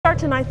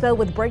tonight, though,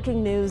 with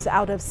breaking news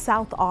out of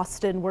South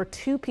Austin, where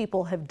 2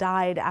 people have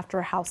died after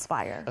a house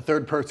fire. A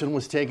third person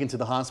was taken to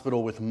the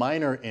hospital with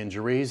minor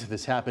injuries.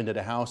 This happened at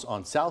a house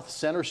on South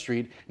Center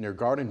Street near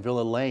Garden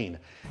Villa Lane.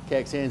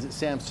 KXAN's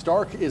Sam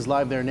Stark is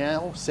live there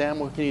now. Sam,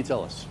 what can you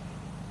tell us?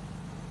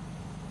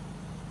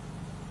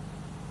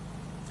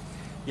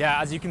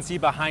 Yeah, as you can see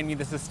behind me,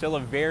 this is still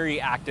a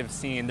very active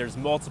scene. There's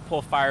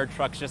multiple fire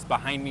trucks just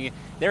behind me.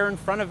 They're in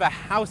front of a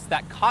house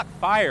that caught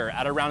fire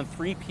at around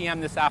 3 p.m.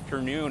 this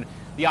afternoon.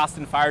 The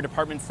Austin Fire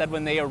Department said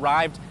when they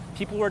arrived,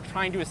 people were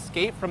trying to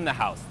escape from the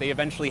house. They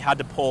eventually had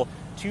to pull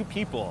 2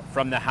 people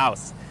from the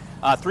house.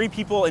 3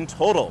 people in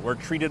total were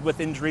treated with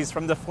injuries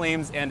from the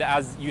flames, and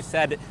as you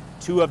said,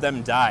 2 of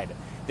them died.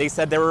 They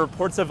said there were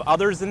reports of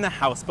others in the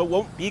house, but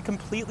won't be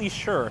completely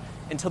sure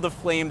until the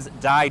flames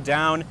die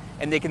down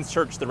and they can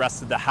search the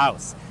rest of the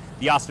house.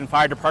 The Austin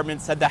Fire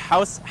Department said the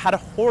house had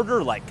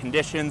hoarder-like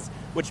conditions,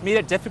 which made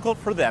it difficult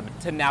for them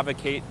to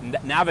navigate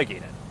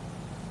it.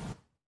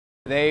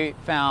 They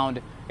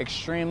found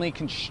extremely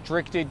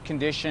constricted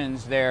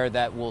conditions there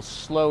that will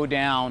slow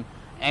down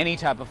any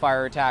type of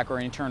fire attack or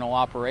internal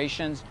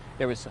operations.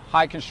 There was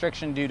high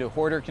constriction due to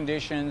hoarder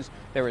conditions.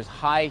 There was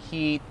high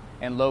heat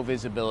and low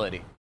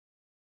visibility.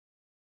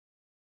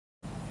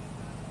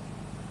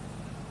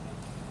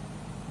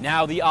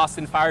 Now, the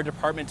Austin Fire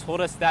Department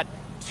told us that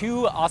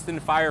 2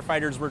 Austin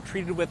firefighters were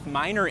treated with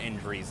minor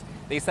injuries.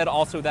 They said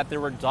also that there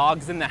were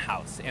dogs in the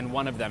house and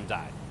 1 of them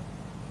died.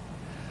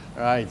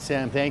 All right,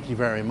 Sam, thank you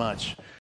very much.